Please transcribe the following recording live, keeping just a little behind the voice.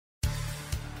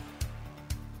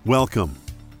Welcome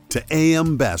to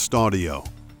AM Best Audio.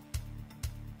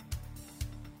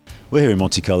 We're here in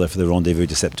Monte Carlo for the Rendez-Vous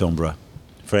de Septembre.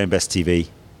 For AM Best TV,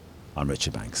 I'm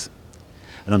Richard Banks.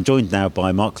 And I'm joined now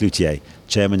by Mark Cloutier,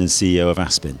 Chairman and CEO of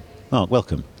Aspen. Mark,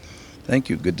 welcome. Thank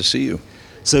you. Good to see you.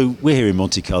 So we're here in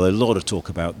Monte Carlo, a lot of talk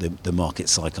about the market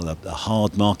cycle, a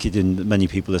hard market, and many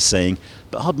people are saying,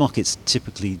 but hard markets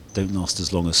typically don't last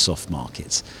as long as soft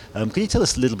markets. Can you tell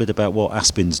us a little bit about what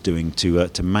Aspen's doing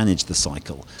to manage the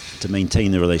cycle, to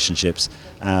maintain the relationships,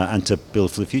 and to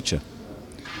build for the future?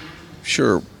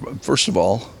 Sure. First of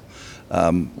all,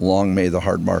 long may the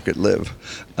hard market live.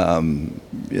 And,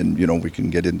 we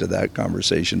can get into that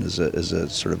conversation as a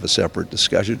sort of a separate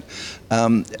discussion.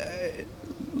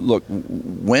 Look,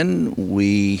 when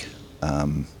we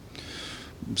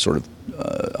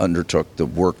undertook the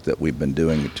work that we've been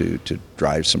doing to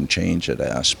drive some change at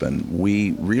Aspen,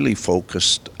 we really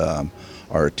focused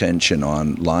our attention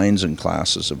on lines and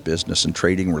classes of business and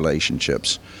trading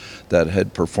relationships that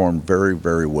had performed very,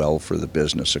 very well for the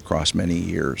business across many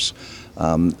years.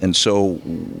 And so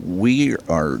we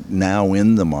are now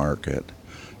in the market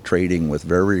trading with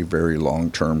very, very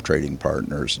long-term trading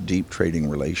partners, deep trading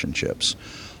relationships.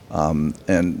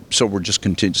 And so we're just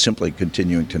simply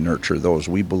continuing to nurture those.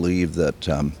 We believe that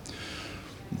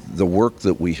the work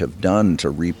that we have done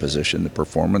to reposition the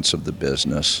performance of the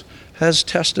business has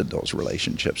tested those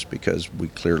relationships, because we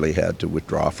clearly had to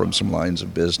withdraw from some lines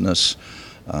of business,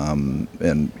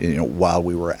 while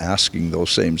we were asking those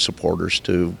same supporters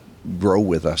to grow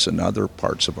with us in other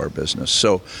parts of our business.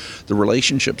 So the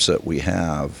relationships that we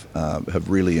have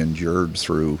really endured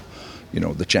through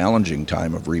the challenging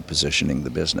time of repositioning the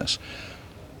business.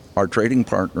 Our trading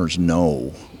partners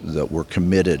know that we're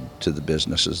committed to the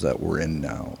businesses that we're in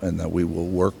now, and that we will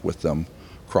work with them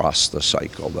across the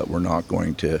cycle, that we're not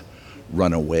going to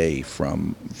run away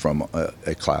from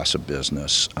a class of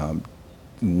business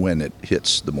when it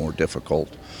hits the more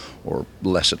difficult or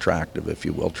less attractive, if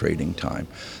you will, trading time.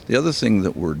 The other thing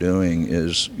that we're doing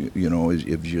is,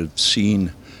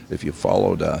 if you've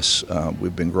followed us,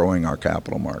 we've been growing our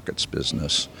capital markets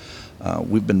business.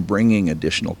 We've been bringing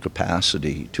additional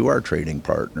capacity to our trading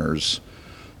partners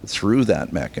through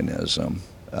that mechanism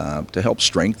to help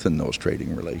strengthen those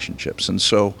trading relationships. And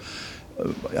so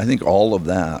I think all of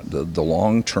that, the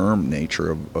long-term nature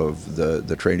of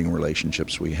the trading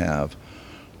relationships we have,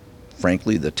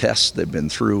 frankly, the tests they've been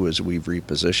through as we've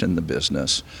repositioned the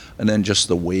business, and then just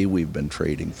the way we've been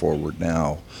trading forward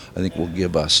now, I think will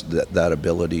give us that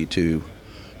ability to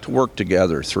work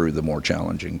together through the more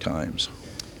challenging times.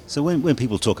 So when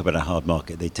people talk about a hard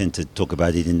market, they tend to talk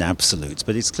about it in absolutes,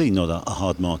 but it's clearly not a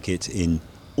hard market in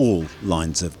all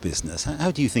lines of business. How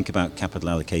do you think about capital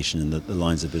allocation and the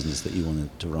lines of business that you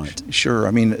wanted to write? Sure.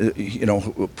 I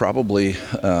mean, probably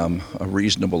a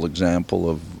reasonable example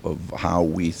of how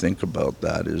we think about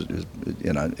that is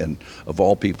and of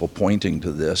all people pointing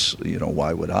to this,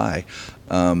 why would I,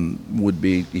 would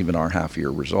be even our half-year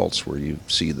results, where you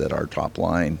see that our top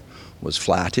line was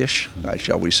flattish,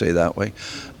 shall we say that way.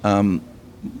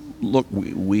 Look,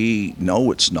 we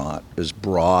know it's not as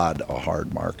broad a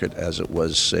hard market as it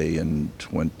was, say, in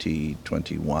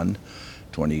 2021,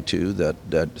 22,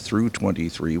 that through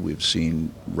 23 we've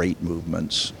seen rate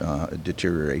movements,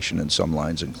 deterioration in some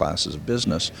lines and classes of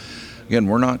business. Again,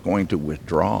 we're not going to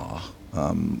withdraw,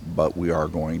 but we're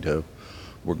going to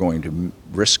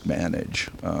risk manage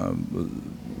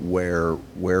where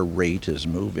rate is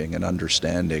moving, and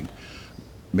understanding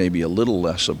maybe a little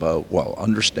less about,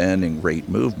 understanding rate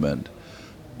movement,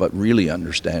 but really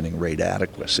understanding rate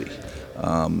adequacy.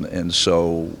 And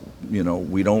so,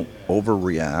 we don't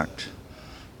overreact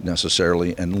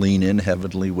necessarily and lean in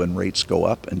heavily when rates go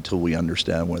up until we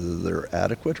understand whether they're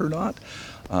adequate or not.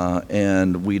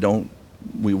 And we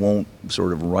won't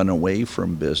sort of run away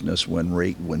from business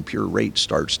when pure rate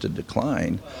starts to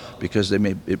decline, because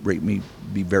rate may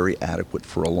be very adequate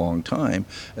for a long time.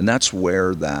 And that's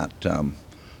where that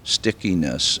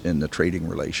stickiness in the trading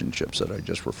relationships that I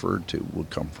just referred to would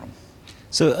come from.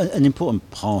 So an important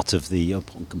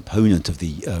component of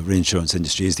the reinsurance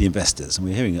industry is the investors, and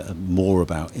we're hearing more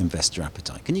about investor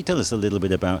appetite. Can you tell us a little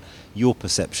bit about your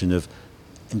perception of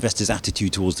investors'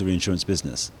 attitude towards the reinsurance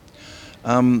business?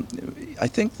 I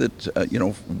think that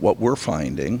what we're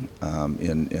finding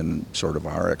in sort of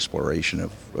our exploration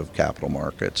of capital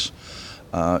markets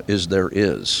is there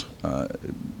is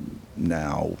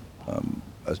now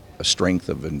a strength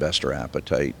of investor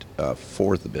appetite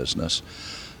for the business.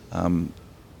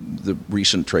 The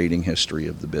recent trading history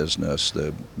of the business,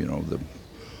 the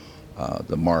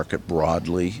market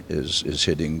broadly is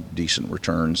hitting decent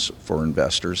returns for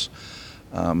investors.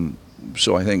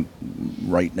 So I think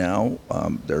right now,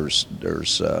 there's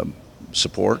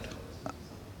support.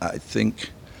 I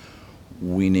think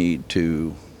we need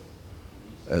to,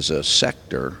 as a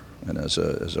sector and as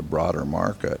a broader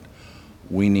market,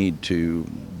 we need to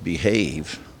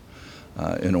behave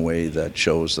in a way that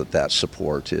shows that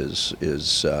support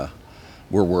is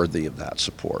we're worthy of that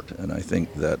support. And I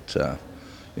think that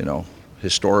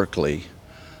historically,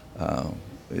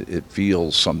 it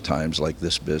feels sometimes like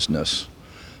this business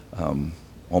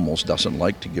almost doesn't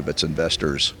like to give its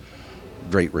investors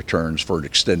great returns for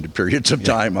extended periods of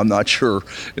time. I'm not sure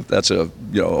if that's a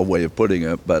way of putting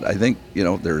it, but I think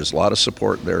there's a lot of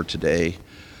support there today.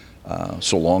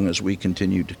 So long as we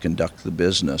continue to conduct the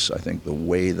business, I think the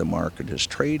way the market is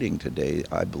trading today,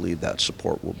 I believe that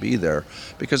support will be there,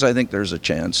 because I think there's a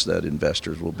chance that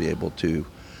investors will be able to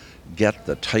get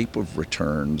the type of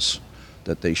returns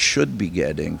that they should be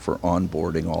getting for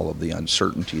onboarding all of the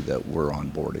uncertainty that we're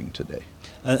onboarding today.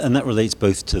 And that relates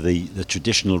both to the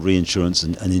traditional reinsurance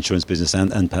and insurance business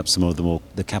and perhaps some of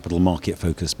the capital market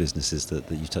focused businesses that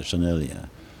you touched on earlier.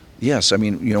 Yes, I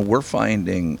mean, we're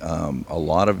finding a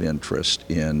lot of interest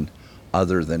in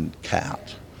other than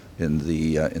cat in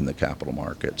the capital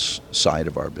markets side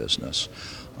of our business.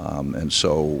 And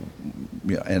so,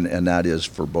 and that is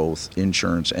for both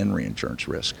insurance and reinsurance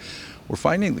risk. We're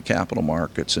finding the capital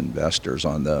markets investors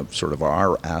on the sort of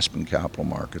our Aspen capital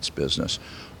markets business,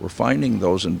 we're finding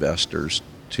those investors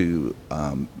to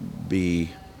be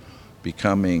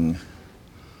becoming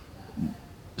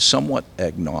somewhat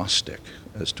agnostic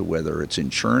as to whether it's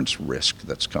insurance risk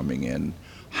that's coming in,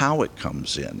 how it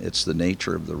comes in. It's the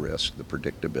nature of the risk, the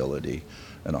predictability,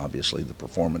 and obviously the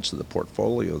performance of the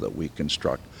portfolio that we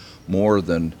construct, more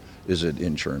than is it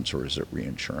insurance or is it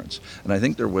reinsurance. And I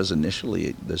think there was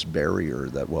initially this barrier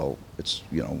that, well, it's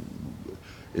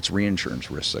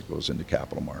reinsurance risk that goes into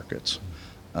capital markets.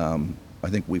 I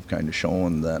think we've kind of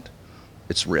shown that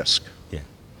it's risk. Yeah.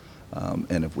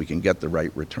 And if we can get the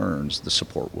right returns, the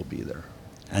support will be there.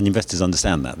 And investors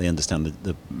understand that. They understand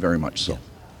the very much so. Yeah.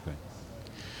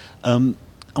 Great.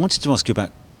 I wanted to ask you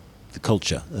about the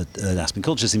culture at Aspen.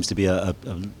 Culture seems to be the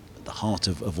heart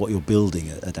of what you're building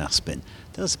at Aspen.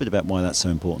 Tell us a bit about why that's so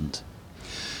important.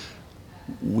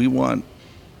 We want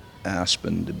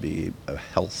Aspen to be a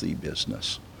healthy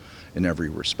business in every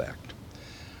respect.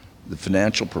 The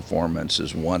financial performance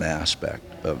is one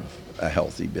aspect of a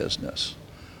healthy business.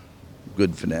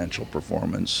 Good financial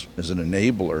performance is an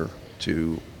enabler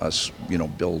to us,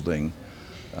 building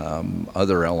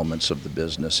other elements of the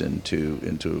business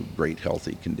into great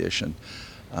healthy condition.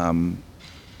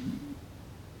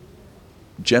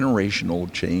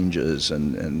 Generational changes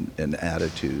and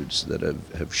attitudes that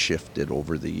have shifted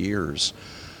over the years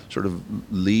sort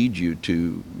of lead you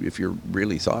to, if you're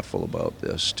really thoughtful about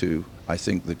this, to, I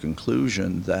think, the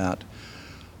conclusion that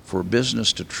for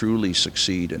business to truly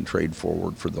succeed and trade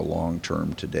forward for the long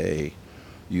term today,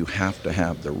 you have to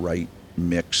have the right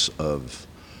mix of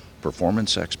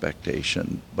performance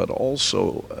expectation, but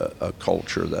also a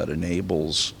culture that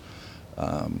enables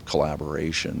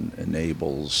collaboration,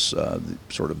 enables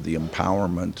sort of the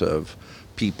empowerment of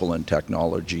people and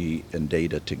technology and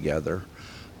data together,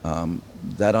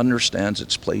 that understands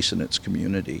its place in its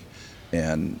community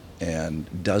and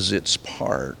does its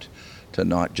part to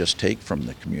not just take from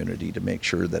the community, to make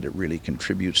sure that it really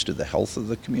contributes to the health of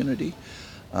the community.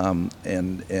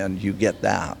 And you get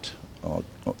that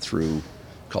through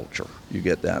culture. You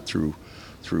get that through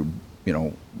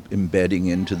embedding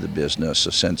into the business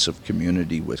a sense of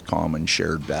community with common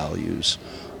shared values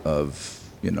of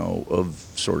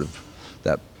sort of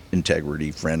that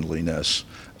integrity, friendliness,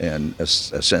 and a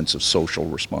sense of social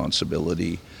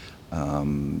responsibility,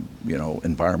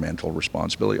 environmental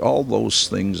responsibility, all those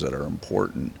things that are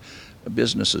important.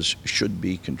 Businesses should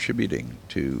be contributing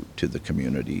to the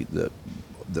community, the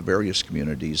various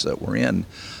communities that we're in,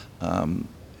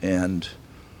 and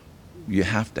you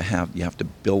have to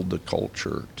build the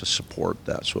culture to support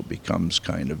that, so it becomes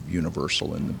kind of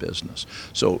universal in the business.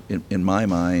 So in my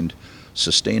mind,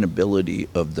 sustainability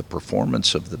of the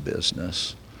performance of the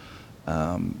business,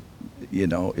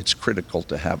 it's critical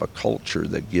to have a culture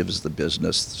that gives the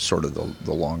business sort of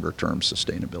the longer term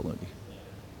sustainability.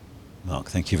 Mark,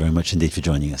 thank you very much indeed for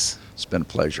joining us. It's been a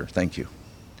pleasure. Thank you.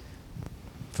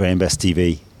 For AM Best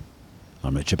TV,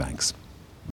 I'm Richard Banks.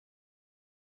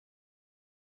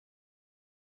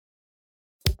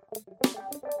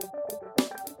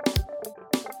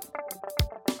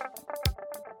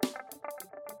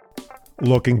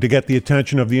 Looking to get the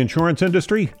attention of the insurance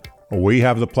industry? We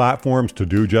have the platforms to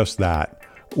do just that.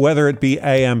 Whether it be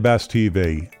AM Best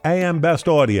TV, AM Best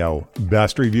Audio,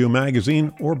 Best Review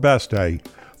Magazine, or Best Day,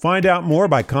 Find out more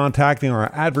by contacting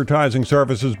our Advertising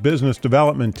Services Business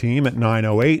Development Team at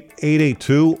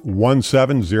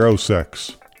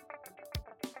 908-882-1706.